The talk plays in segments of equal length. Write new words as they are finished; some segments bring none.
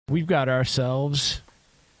we've got ourselves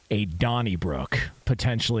a Donnybrook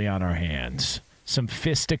potentially on our hands. Some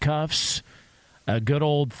fisticuffs, a good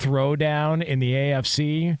old throwdown in the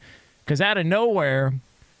AFC. Because out of nowhere,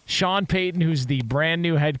 Sean Payton, who's the brand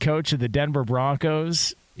new head coach of the Denver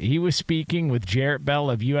Broncos, he was speaking with Jarrett Bell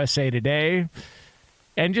of USA Today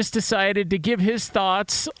and just decided to give his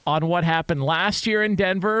thoughts on what happened last year in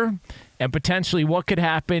Denver and potentially what could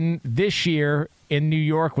happen this year in New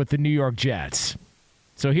York with the New York Jets.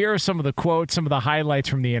 So here are some of the quotes, some of the highlights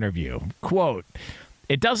from the interview. Quote,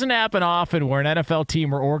 "It doesn't happen often where an NFL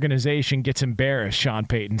team or organization gets embarrassed," Sean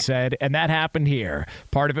Payton said, and that happened here.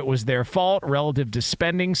 Part of it was their fault relative to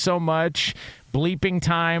spending so much, bleeping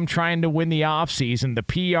time, trying to win the offseason, the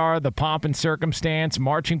PR, the pomp and circumstance,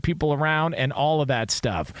 marching people around, and all of that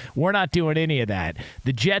stuff. We're not doing any of that.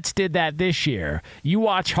 The Jets did that this year. You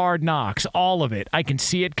watch Hard Knocks, all of it. I can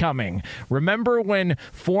see it coming. Remember when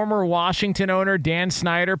former Washington owner Dan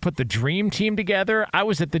Snyder put the dream team together? I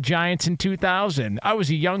was at the Giants in 2000. I was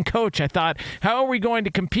a young coach. I thought, how are we going to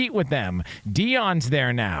compete with them? Dion's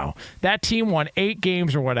there now. That team won 8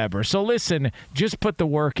 games or whatever. So listen, just put the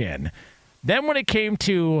work in. Then when it came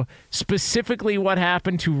to specifically what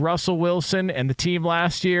happened to Russell Wilson and the team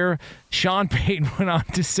last year, Sean Payton went on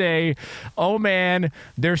to say, oh, man,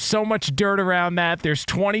 there's so much dirt around that. There's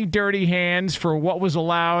 20 dirty hands for what was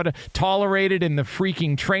allowed, tolerated in the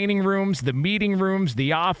freaking training rooms, the meeting rooms,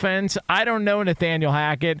 the offense. I don't know, Nathaniel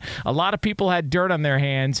Hackett. A lot of people had dirt on their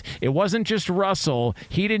hands. It wasn't just Russell.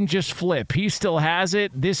 He didn't just flip. He still has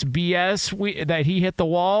it. This BS that he hit the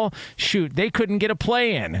wall, shoot, they couldn't get a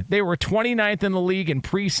play in. They were 29th in the league in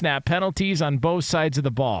pre-snap penalties on both sides of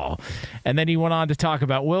the ball. And then he went on to talk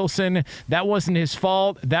about Wilson. That wasn't his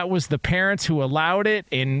fault. That was the parents who allowed it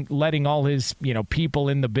in letting all his, people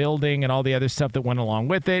in the building and all the other stuff that went along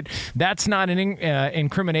with it. That's not an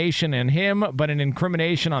incrimination in him, but an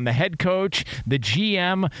incrimination on the head coach, the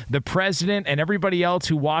GM, the president, and everybody else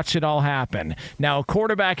who watched it all happen. Now, a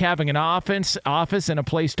quarterback having an office and a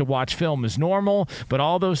place to watch film is normal, but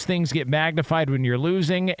all those things get magnified when you're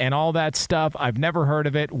losing and all that stuff. I've never heard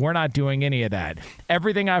of it. We're not doing any of that.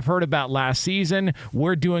 Everything I've heard about last season,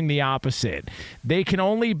 we're doing the opposite. They can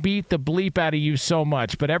only beat the bleep out of you so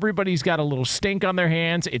much, but everybody's got a little stink on their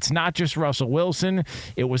hands. It's not just Russell Wilson.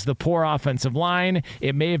 It was the poor offensive line.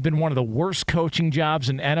 It may have been one of the worst coaching jobs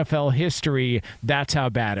in NFL history. That's how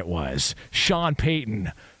bad it was. Sean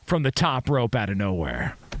Payton from the top rope out of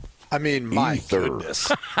nowhere. I mean, my goodness.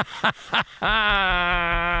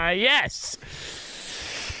 Yes.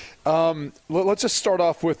 Let's just start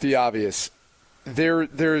off with the obvious.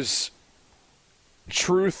 There's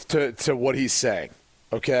truth to what he's saying,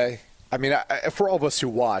 okay? I mean, for all of us who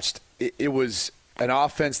watched, it was an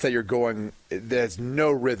offense that you're going, there's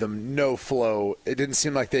no rhythm, no flow. It didn't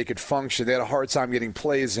seem like they could function. They had a hard time getting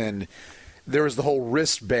plays in. There was the whole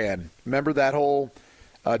wristband. Remember that whole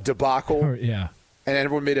debacle? Yeah. And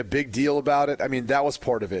everyone made a big deal about it. I mean, that was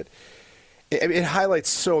part of it. It highlights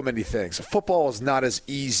so many things. Football is not as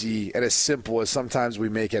easy and as simple as sometimes we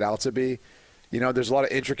make it out to be. There's a lot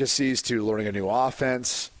of intricacies to learning a new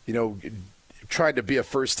offense, trying to be a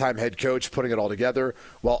first-time head coach, putting it all together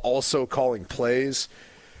while also calling plays.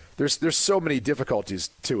 There's so many difficulties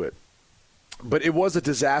to it. But it was a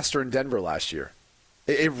disaster in Denver last year.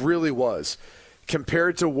 It really was.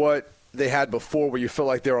 Compared to what they had before where you feel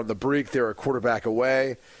like they're on the brink, they're a quarterback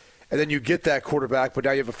away, and then you get that quarterback, but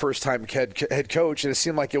now you have a first-time head coach, and it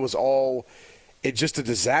seemed like it was all just a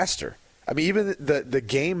disaster. I mean, even the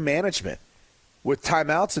game management with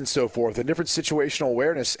timeouts and so forth and different situational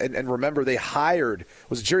awareness. And remember, they hired,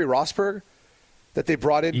 was it Jerry Rossberg that they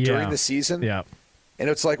brought in during the season? Yeah. And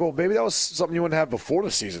it's like, well, maybe that was something you wouldn't have before the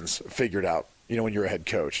season's figured out, when you're a head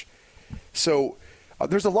coach. So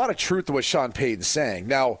there's a lot of truth to what Sean Payton's saying.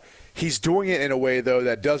 Now, he's doing it in a way, though,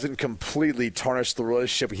 that doesn't completely tarnish the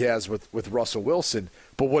relationship he has with Russell Wilson.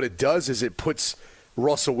 But what it does is it puts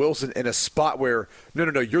Russell Wilson in a spot where,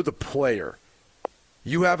 no, you're the player.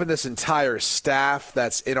 You having this entire staff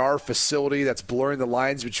that's in our facility that's blurring the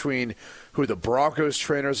lines between who the Broncos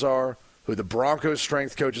trainers are, who the Broncos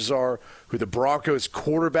strength coaches are, who the Broncos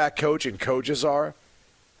quarterback coach and coaches are.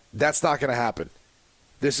 That's not going to happen.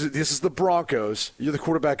 This is the Broncos. You're the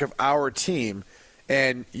quarterback of our team.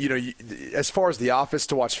 And, as far as the office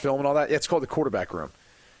to watch film and all that, it's called the quarterback room.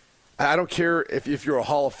 I don't care if you're a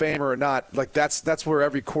Hall of Famer or not. Like, that's where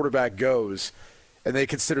every quarterback goes. And they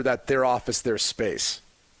consider that their office, their space,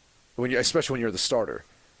 especially when you're the starter.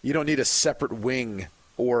 You don't need a separate wing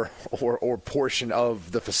or portion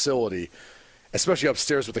of the facility, especially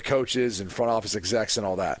upstairs with the coaches and front office execs and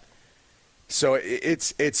all that. So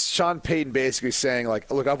it's Sean Payton basically saying,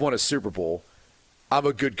 like, look, I've won a Super Bowl. I'm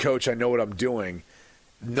a good coach. I know what I'm doing.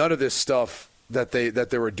 None of this stuff that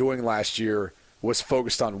they were doing last year was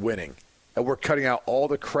focused on winning. And we're cutting out all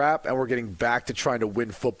the crap, and we're getting back to trying to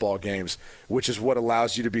win football games, which is what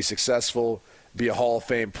allows you to be successful, be a Hall of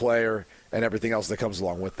Fame player, and everything else that comes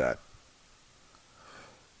along with that.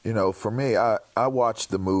 You know, for me, I watched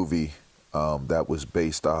the movie that was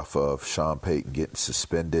based off of Sean Payton getting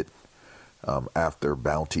suspended after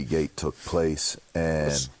Bounty Gate took place.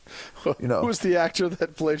 And, you know. Who was the actor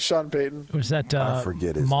that played Sean Payton? Was that I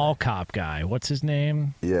forget his mall name. Cop guy? What's his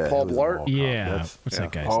name? Yeah, Paul Blart? Yeah. What's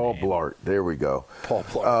that guy's Paul name? Blart. There we go. Paul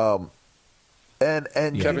Blart. And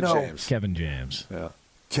Kevin you know, James. Kevin James. Yeah.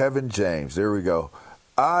 Kevin James. There we go.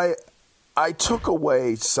 I took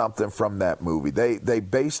away something from that movie. They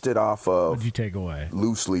based it off of. What did you take away?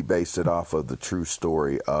 Loosely based it off of the true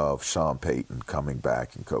story of Sean Payton coming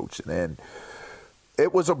back and coaching. And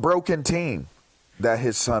it was a broken team that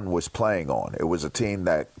his son was playing on. It was a team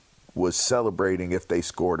that was celebrating if they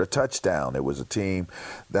scored a touchdown. It was a team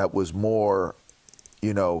that was more,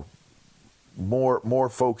 you know, more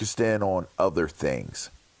focused in on other things.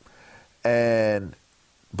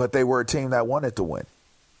 But they were a team that wanted to win.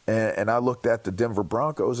 And I looked at the Denver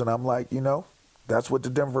Broncos, and I'm like, you know, that's what the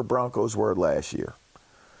Denver Broncos were last year.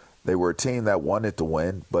 They were a team that wanted to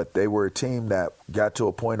win, but they were a team that got to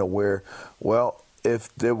a point of where, well,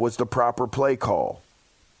 if there was the proper play call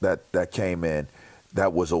that came in,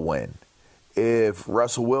 that was a win. If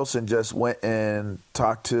Russell Wilson just went and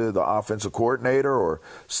talked to the offensive coordinator or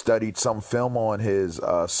studied some film on his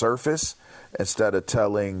surface instead of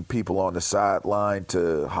telling people on the sideline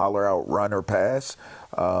to holler out, run or pass,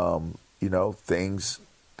 you know, things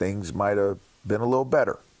might have been a little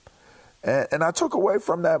better. And I took away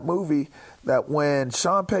from that movie that when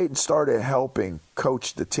Sean Payton started helping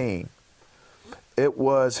coach the team, it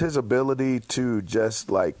was his ability to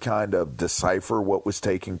just like kind of decipher what was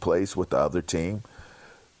taking place with the other team,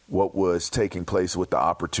 what was taking place with the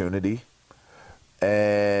opportunity,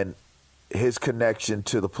 and his connection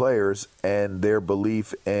to the players and their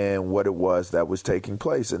belief in what it was that was taking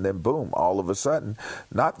place. And then, boom, all of a sudden,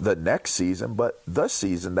 not the next season, but the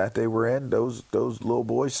season that they were in, those little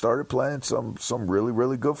boys started playing some really,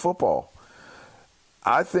 really good football.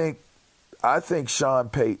 I think Sean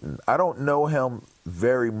Payton, I don't know him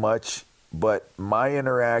very much, but my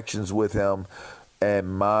interactions with him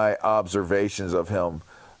and my observations of him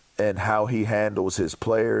and how he handles his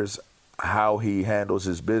players, how he handles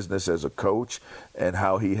his business as a coach, and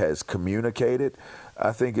how he has communicated,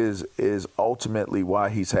 I think is ultimately why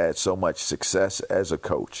he's had so much success as a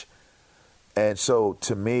coach. And so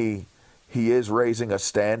to me, he is raising a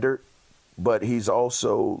standard, but he's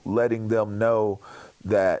also letting them know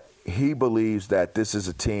that he believes that this is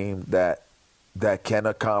a team that can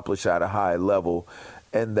accomplish at a high level,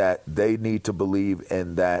 and that they need to believe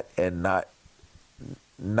in that and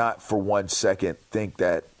not for 1 second think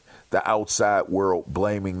that the outside world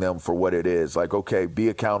blaming them for what it is. Like, okay, be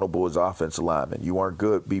accountable as offensive linemen. You weren't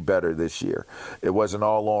good, be better this year. It wasn't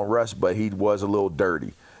all on Russ, but he was a little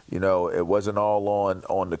dirty. You know, it wasn't all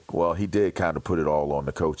on the, well, he did kind of put it all on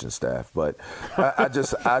the coaching staff, but I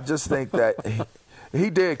just think that he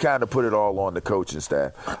did kind of put it all on the coaching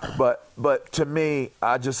staff. But to me,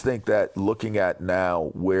 I just think that looking at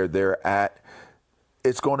now where they're at,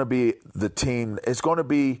 it's going to be the team. It's going to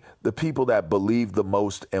be the people that believe the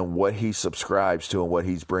most in what he subscribes to and what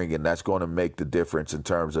he's bringing. That's going to make the difference in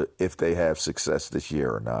terms of if they have success this year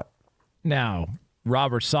or not. Now,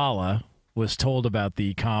 Robert Saleh was told about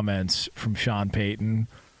the comments from Sean Payton,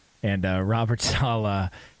 and Robert Saleh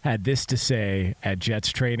had this to say at Jets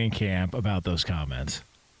training camp about those comments.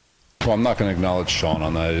 Well, I'm not going to acknowledge Sean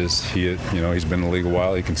on that. He's been in the league a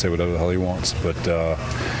while. He can say whatever the hell he wants.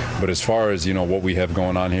 But as far as, what we have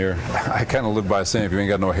going on here, I kind of live by saying, if you ain't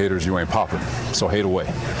got no haters, you ain't popping. So hate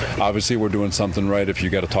away. Obviously, we're doing something right if you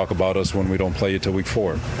got to talk about us when we don't play you till week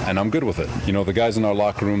 4. And I'm good with it. The guys in our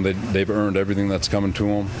locker room, they've earned everything that's coming to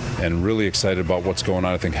them, and really excited about what's going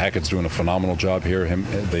on. I think Hackett's doing a phenomenal job here.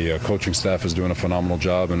 The coaching staff is doing a phenomenal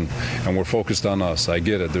job, and we're focused on us. I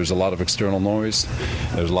get it. There's a lot of external noise.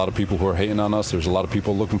 There's a lot of people who are hating on us. There's a lot of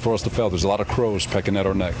people looking for us to fail. There's a lot of crows pecking at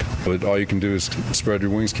our neck. But all you can do is spread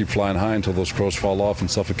your wings, keep flying high until those crows fall off and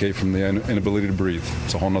suffocate from the inability to breathe.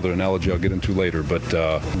 It's a whole other analogy I'll get into later. But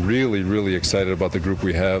really, really excited about the group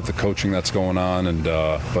we have, the coaching that's going on.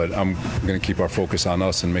 But I'm going to keep our focus on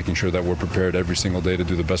us and making sure that we're prepared every single day to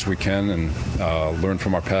do the best we can and learn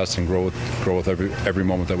from our past and grow with every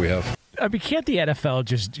moment that we have. I mean, can't the NFL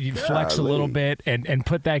just flex a little bit and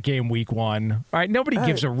put that game week 1? All right, nobody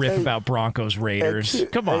gives a rip about Broncos Raiders.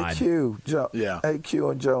 Come on.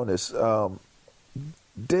 AQ and Jonas,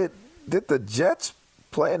 did the Jets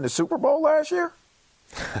play in the Super Bowl last year?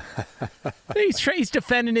 He's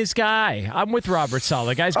defending his guy. I'm with Robert Saleh.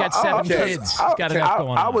 The guy's got 7 kids. He's got enough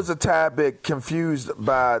going on. I was a tad bit confused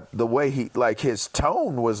by the way his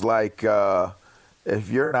tone was like, if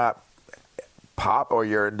you're not pop or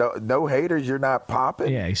you're no haters, you're not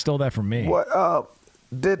popping. Yeah, he stole that from me. What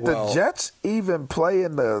did the Jets even play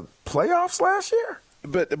in the playoffs last year?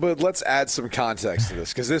 But let's add some context to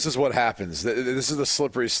this, because this is what happens. This is the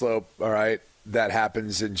slippery slope, all right, that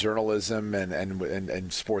happens in journalism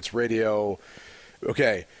and sports radio.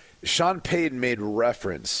 Okay, Sean Payton made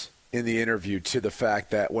reference in the interview to the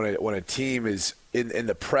fact that when a team is in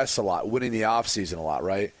the press a lot, winning the offseason a lot,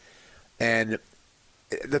 right? And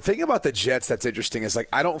the thing about the Jets that's interesting is, like,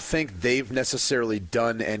 I don't think they've necessarily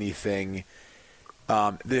done anything.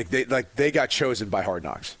 They got chosen by Hard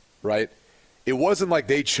Knocks, right? It wasn't like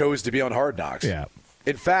they chose to be on Hard Knocks. Yeah.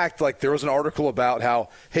 In fact, like, there was an article about how,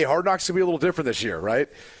 hey, Hard Knocks can be a little different this year, right?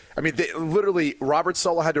 I mean, literally, Robert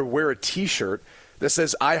Saleh had to wear a T-shirt that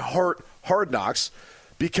says, I heart Hard Knocks,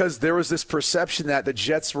 because there was this perception that the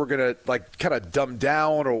Jets were going to, like, kind of dumb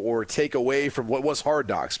down or take away from what was Hard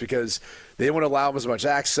Knocks, because they didn't want to allow them as much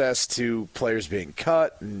access to players being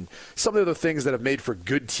cut and some of the other things that have made for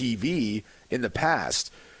good TV in the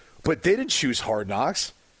past. But they didn't choose Hard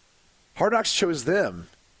Knocks. Hard Knocks chose them.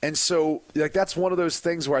 And so, like, that's one of those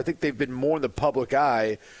things where I think they've been more in the public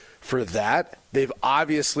eye for that. They've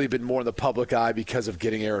obviously been more in the public eye because of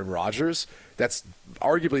getting Aaron Rodgers. That's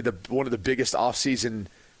arguably one of the biggest offseason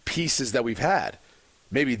pieces that we've had.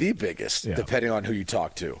 Maybe the biggest, depending on who you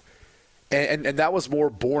talk to. And that was more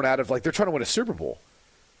born out of, like, they're trying to win a Super Bowl.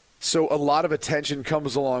 So a lot of attention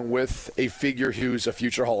comes along with a figure who's a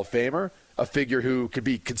future Hall of Famer, a figure who could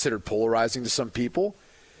be considered polarizing to some people.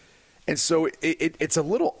 And so it's a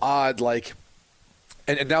little odd, like,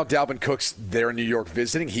 and now Dalvin Cook's there in New York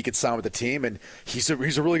visiting. He could sign with the team, and he's a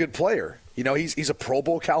really good player. You know, he's a Pro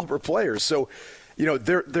Bowl caliber player. So, you know,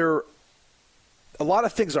 there a lot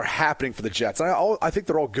of things are happening for the Jets. I think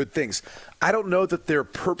they're all good things. I don't know that they're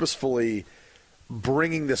purposefully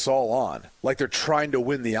bringing this all on, like they're trying to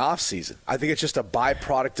win the offseason. I think it's just a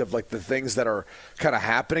byproduct of, like, the things that are kind of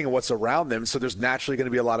happening and what's around them. So there's naturally going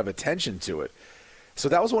to be a lot of attention to it. So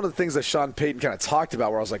that was one of the things that Sean Payton kind of talked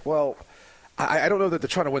about, where I was like, well, I don't know that they're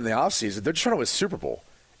trying to win the offseason. They're just trying to win Super Bowl.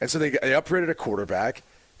 And so they upgraded a quarterback.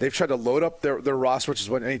 They've tried to load up their roster, which is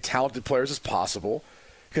what any talented players as possible.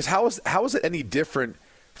 Because how is it any different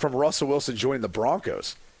from Russell Wilson joining the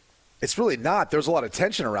Broncos? It's really not. There's a lot of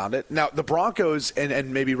tension around it. Now, the Broncos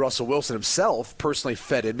and maybe Russell Wilson himself personally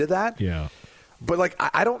fed into that. Yeah. But, like,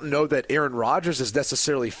 I don't know that Aaron Rodgers is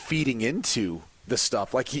necessarily feeding into the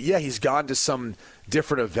stuff. Like, he's gone to some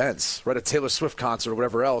different events, right? A Taylor Swift concert or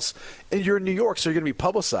whatever else. And you're in New York, so you're going to be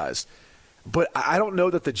publicized. But I don't know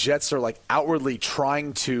that the Jets are, like, outwardly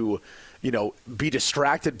trying to, you know, be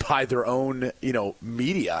distracted by their own, you know,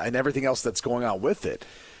 media and everything else that's going on with it.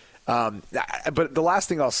 But the last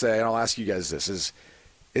thing I'll say, and I'll ask you guys this, is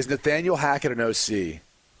Nathaniel Hackett an OC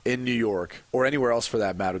in New York or anywhere else for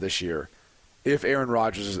that matter this year if Aaron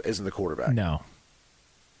Rodgers isn't the quarterback? No.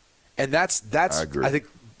 And that's I agree. I think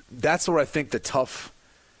that's what I think the tough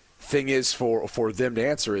thing is for them to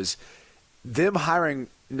answer is them hiring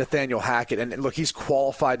Nathaniel Hackett. And look, he's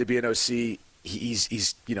qualified to be an OC.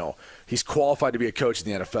 He's qualified to be a coach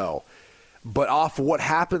in the NFL. But off what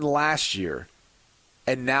happened last year,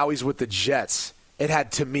 and now he's with the Jets, it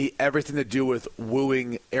had, to me, everything to do with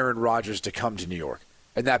wooing Aaron Rodgers to come to New York.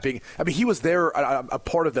 And that being, I mean, he was there, a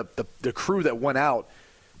part of the crew that went out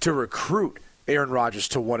to recruit Aaron Rodgers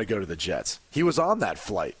to want to go to the Jets. He was on that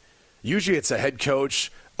flight. Usually it's a head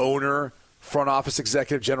coach, owner, front office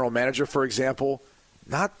executive, general manager, for example,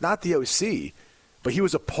 not the OC. But he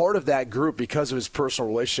was a part of that group because of his personal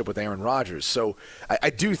relationship with Aaron Rodgers. So I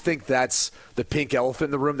do think that's the pink elephant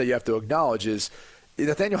in the room that you have to acknowledge is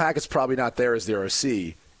Nathaniel Hackett's probably not there as the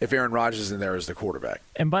OC if Aaron Rodgers isn't there as the quarterback.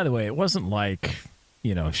 And by the way, it wasn't like,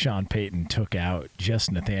 you know, Sean Payton took out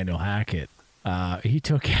just Nathaniel Hackett. He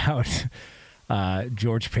took out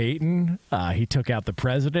George Payton. He took out the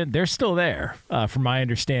president. They're still there. From my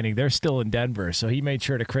understanding, they're still in Denver. So he made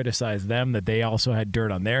sure to criticize them that they also had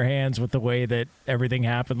dirt on their hands with the way that everything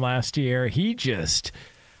happened last year. He just,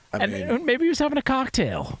 and maybe he was having a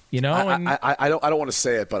cocktail, you know. I don't want to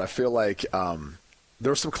say it, but I feel like there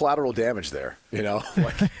was some collateral damage there. You know,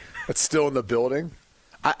 like it's still in the building.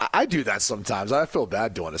 I do that sometimes. I feel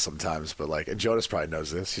bad doing it sometimes, but like, and Jonas probably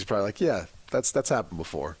knows this. He's probably like, yeah. That's happened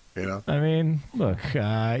before. I mean, look,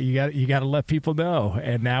 you got to let people know.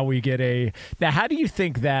 And now we get now. How do you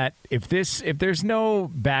think that if there's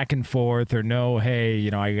no back and forth or no, hey,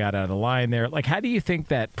 I got out of line there. Like, how do you think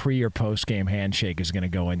that pre or post game handshake is going to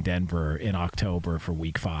go in Denver in October for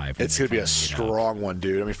Week 5? It's going to be a strong one,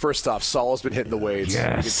 dude. I mean, first off, Salah's been hitting the weights.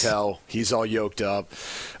 Yes. You can tell he's all yoked up.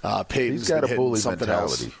 Peyton's He's got been a bully hitting something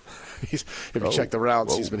mentality. else. If you check the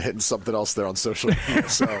rounds, he's been hitting something else there on social media.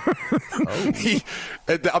 So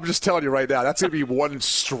I'm just telling you right now, that's going to be one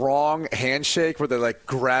strong handshake where they like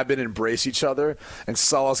grab and embrace each other, and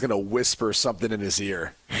Salah's going to whisper something in his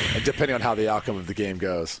ear, and depending on how the outcome of the game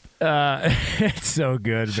goes. It's so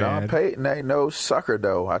good, Sean man. Payton ain't no sucker,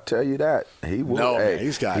 though. I tell you that. He will. No,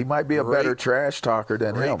 man, he might be a better trash talker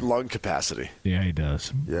than him. Great lung capacity. Yeah, he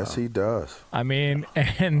does. Yes, he does. I mean,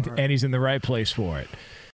 and he's in the right place for it.